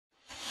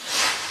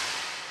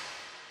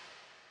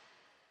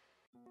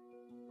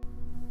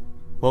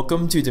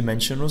Welcome to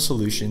Dimensional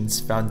Solutions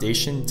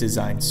Foundation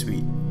Design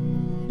Suite.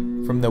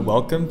 From the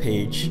Welcome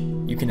page,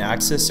 you can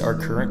access our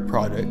current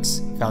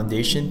products,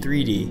 Foundation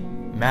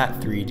 3D,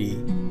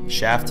 Mat3D,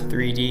 Shaft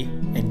 3D,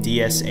 and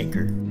DS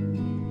Anchor.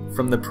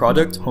 From the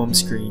product home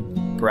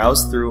screen,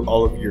 browse through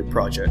all of your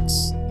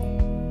projects.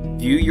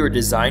 View your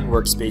design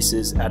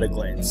workspaces at a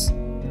glance.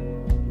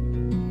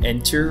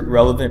 Enter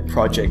relevant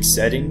project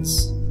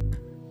settings,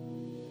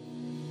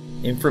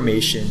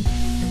 information,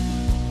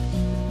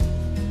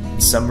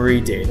 summary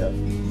data,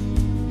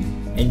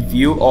 and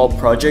view all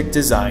project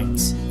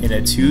designs in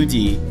a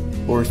 2D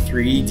or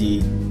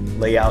 3D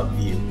layout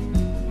view.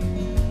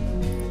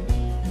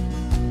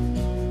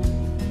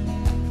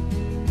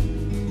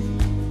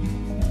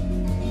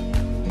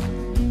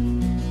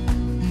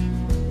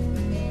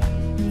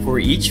 For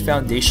each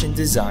foundation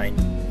design,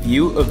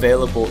 view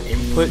available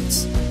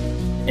inputs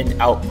and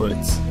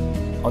outputs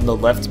on the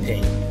left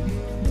pane.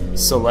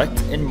 Select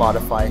and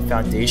modify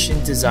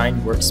foundation design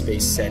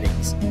workspace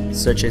settings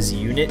such as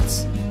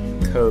units,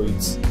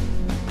 codes,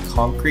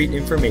 concrete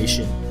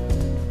information,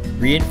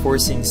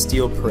 reinforcing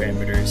steel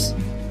parameters,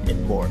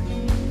 and more.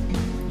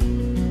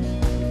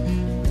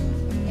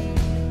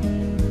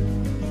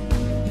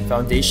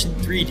 Foundation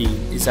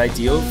 3D is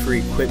ideal for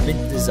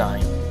equipment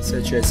design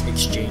such as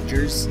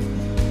exchangers,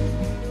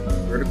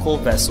 vertical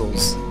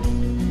vessels,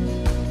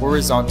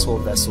 horizontal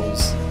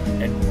vessels,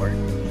 and more.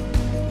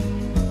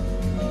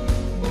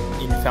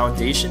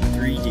 Foundation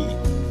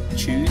 3D,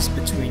 choose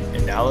between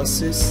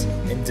analysis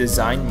and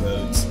design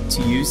modes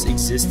to use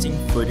existing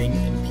footing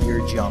and pier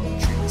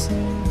geometries,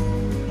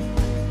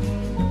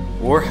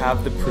 or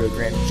have the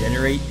program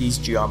generate these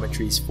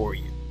geometries for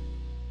you.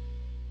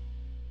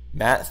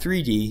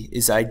 Mat3D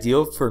is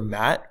ideal for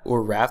mat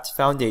or raft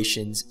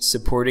foundations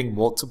supporting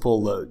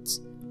multiple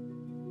loads.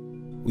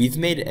 We've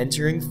made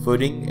entering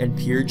footing and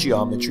pier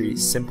geometry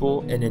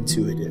simple and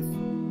intuitive.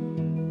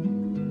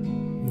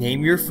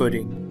 Name your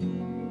footing.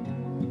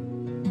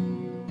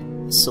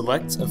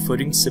 Select a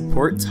footing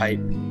support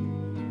type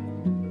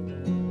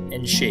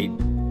and shape,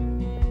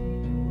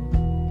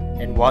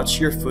 and watch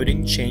your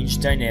footing change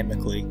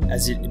dynamically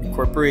as it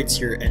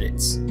incorporates your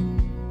edits.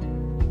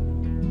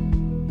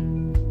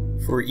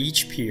 For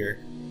each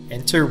pier,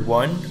 enter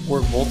one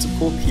or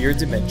multiple pier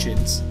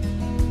dimensions,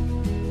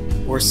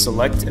 or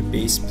select a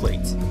base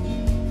plate.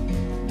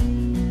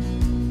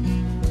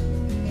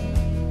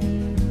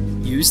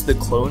 Use the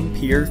Clone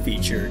Pier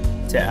feature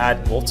to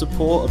add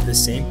multiple of the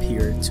same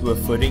pier to a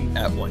footing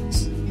at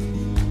once.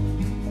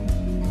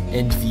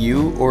 And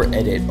view or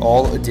edit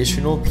all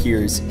additional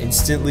piers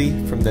instantly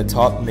from the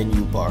top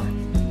menu bar.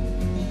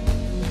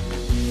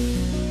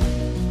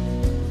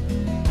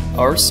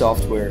 Our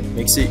software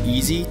makes it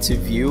easy to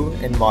view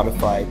and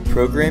modify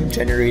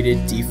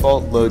program-generated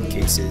default load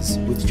cases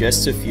with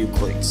just a few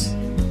clicks.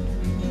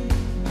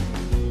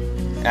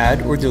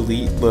 Add or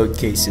delete load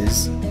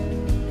cases,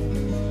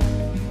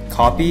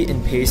 copy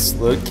and paste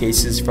load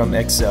cases from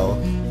Excel,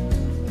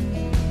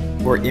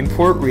 or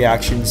import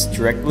reactions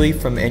directly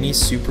from any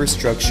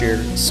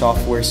superstructure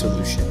software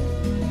solution.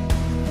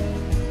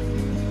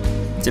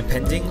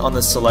 Depending on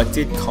the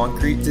selected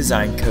concrete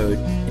design code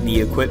and the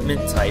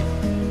equipment type,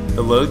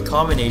 the load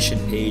combination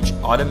page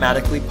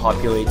automatically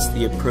populates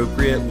the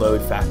appropriate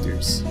load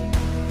factors.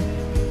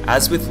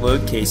 As with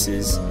load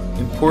cases,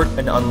 import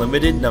an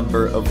unlimited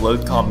number of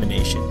load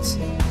combinations.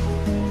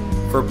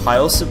 For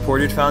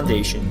pile-supported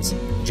foundations,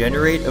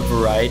 generate a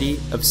variety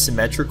of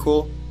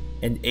symmetrical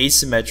and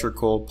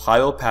asymmetrical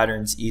pile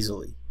patterns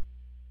easily.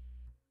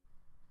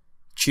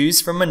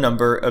 Choose from a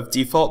number of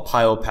default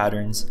pile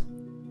patterns,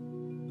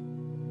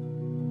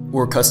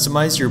 or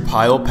customize your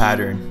pile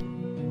pattern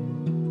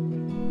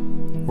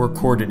or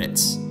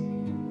coordinates,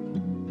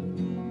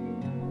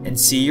 and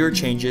see your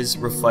changes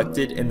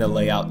reflected in the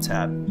Layout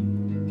tab.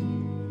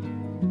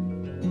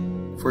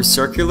 For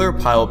circular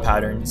pile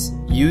patterns,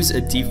 use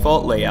a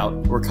default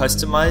layout or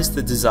customize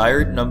the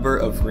desired number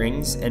of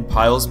rings and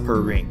piles per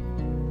ring.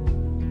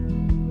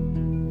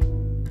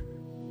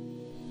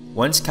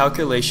 Once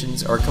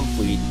calculations are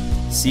complete,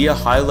 see a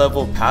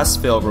high-level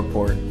pass-fail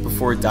report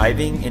before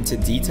diving into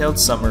detailed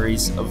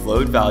summaries of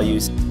load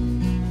values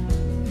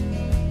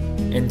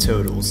and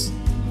totals,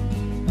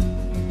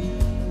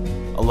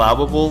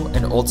 allowable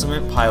and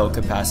ultimate pile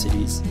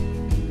capacities,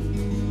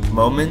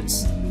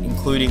 moments,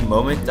 including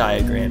moment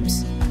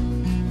diagrams,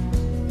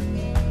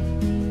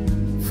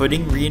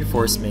 footing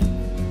reinforcement,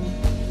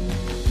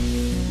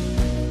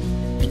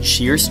 and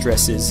shear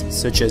stresses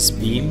such as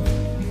beam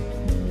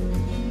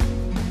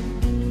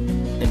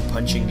and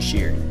punching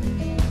shear.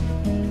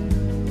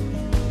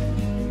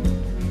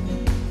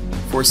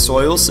 For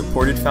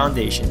soil-supported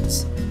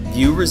foundations,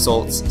 view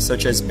results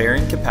such as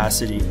bearing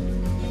capacity,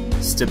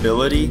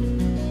 stability,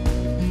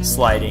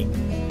 sliding,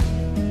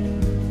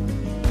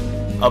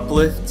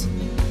 uplift,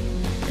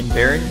 and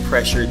bearing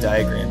pressure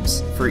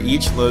diagrams for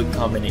each load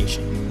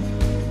combination.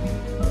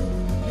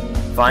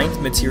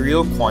 Find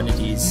material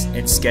quantities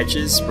and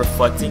sketches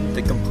reflecting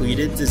the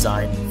completed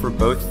design for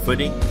both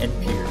footing and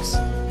piers.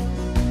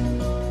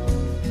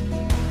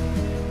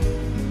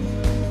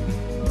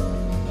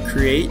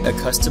 Create a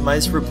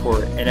customized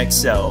report in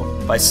Excel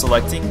by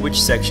selecting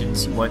which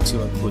sections you want to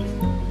include.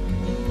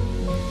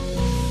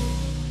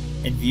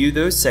 And view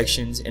those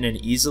sections in an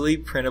easily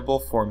printable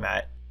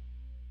format,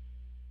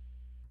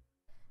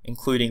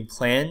 including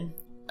plan,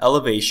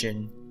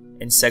 elevation,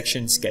 and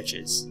section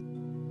sketches.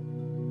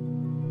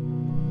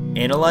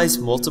 Analyze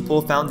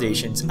multiple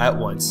foundations at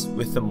once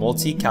with the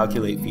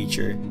Multi-Calculate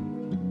feature.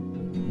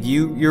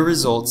 View your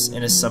results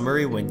in a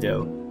summary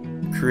window.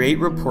 Create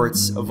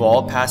reports of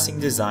all passing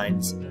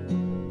designs.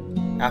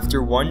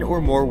 After one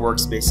or more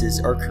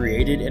workspaces are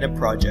created in a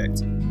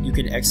project, you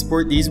can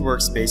export these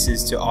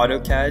workspaces to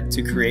AutoCAD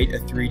to create a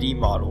 3D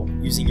model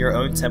using your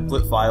own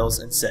template files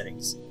and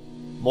settings.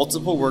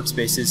 Multiple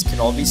workspaces can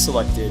all be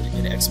selected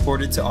and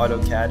exported to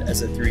AutoCAD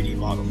as a 3D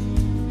model.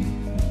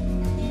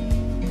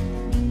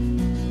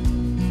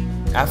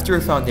 After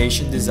a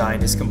foundation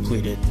design is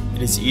completed,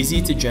 it is easy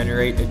to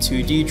generate a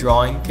 2D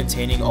drawing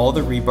containing all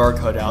the rebar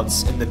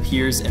cutouts and the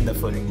piers and the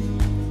footing.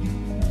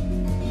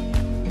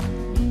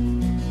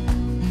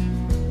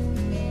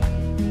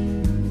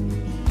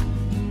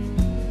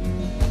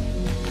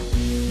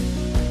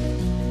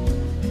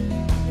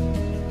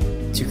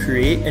 To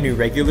create an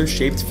irregular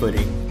shaped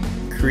footing,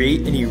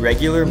 create an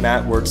irregular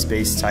mat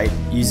workspace type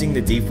using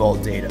the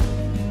default data.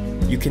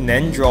 You can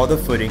then draw the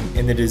footing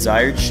in the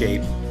desired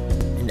shape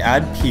and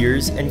add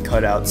piers and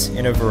cutouts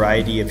in a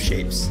variety of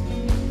shapes.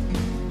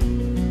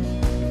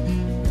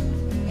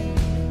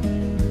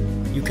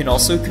 You can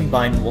also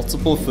combine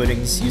multiple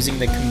footings using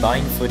the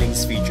Combine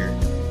Footings feature.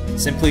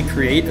 Simply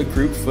create a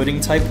group footing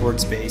type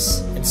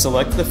workspace and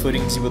select the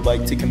footings you would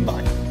like to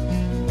combine.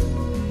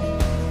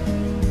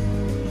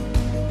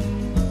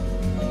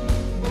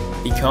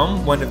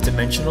 Become one of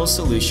Dimensional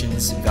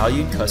Solutions'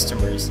 valued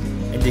customers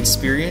and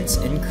experience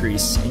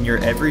increase in your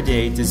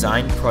everyday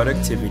design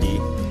productivity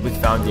with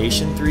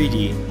Foundation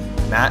 3D,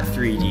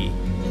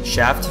 Mat3D,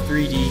 Shaft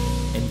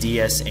 3D, and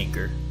DS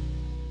Anchor.